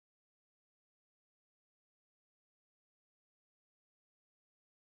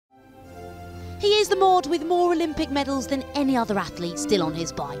He is the mod with more Olympic medals than any other athlete still on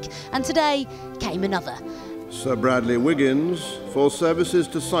his bike, and today came another. Sir Bradley Wiggins for services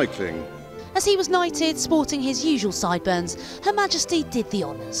to cycling. As he was knighted, sporting his usual sideburns, Her Majesty did the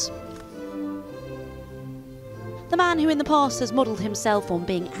honours. The man who in the past has modelled himself on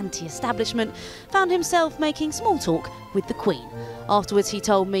being anti-establishment found himself making small talk with the Queen. Afterwards he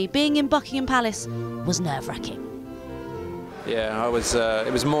told me being in Buckingham Palace was nerve-wracking. Yeah,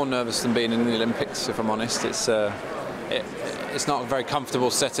 it was more nervous than being in the Olympics, if I'm honest. It's not a very comfortable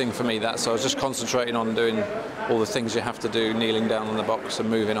setting for me, so I was just concentrating on doing all the things you have to do, kneeling down on the box and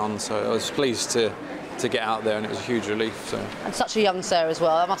moving on. So I was pleased to get out there, and it was a huge relief. So. And such a young sir as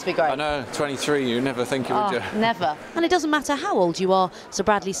well, that must be great. I know, 23, you never think it would you? Never. And it doesn't matter how old you are, Sir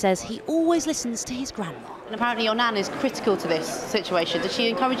Bradley says he always listens to his grandma. And apparently your nan is critical to this situation. Did she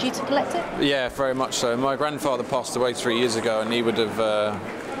encourage you to collect it? Yeah, very much so. My grandfather passed away 3 years ago, and he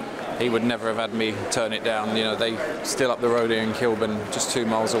would never have had me turn it down. You know, they still up the road here in Kilburn, just 2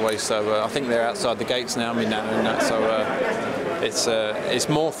 miles away. So I think they're outside the gates now, my nana and that. So it's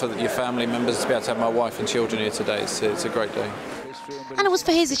more for your family members to be able to have my wife and children here today. It's a great day. And it was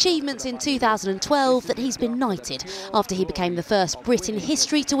for his achievements in 2012 that he's been knighted, after he became the first Brit in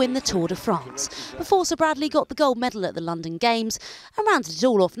history to win the Tour de France, before Sir Bradley got the gold medal at the London Games and rounded it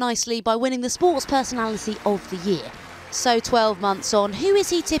all off nicely by winning the Sports Personality of the Year. So 12 months on, who is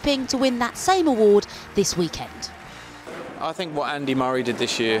he tipping to win that same award this weekend? I think what Andy Murray did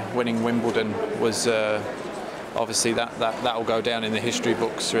this year, winning Wimbledon, was obviously that will go down in the history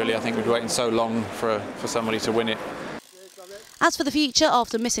books, really. I think we've been waiting so long for somebody to win it. As for the future,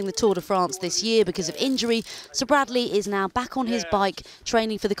 after missing the Tour de France this year because of injury, Sir Bradley is now back on his bike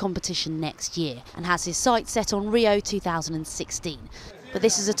training for the competition next year and has his sights set on Rio 2016. But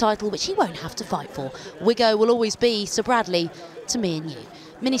this is a title which he won't have to fight for. Wiggo will always be Sir Bradley to me and you.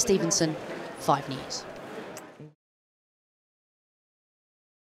 Minnie Stevenson, 5 News.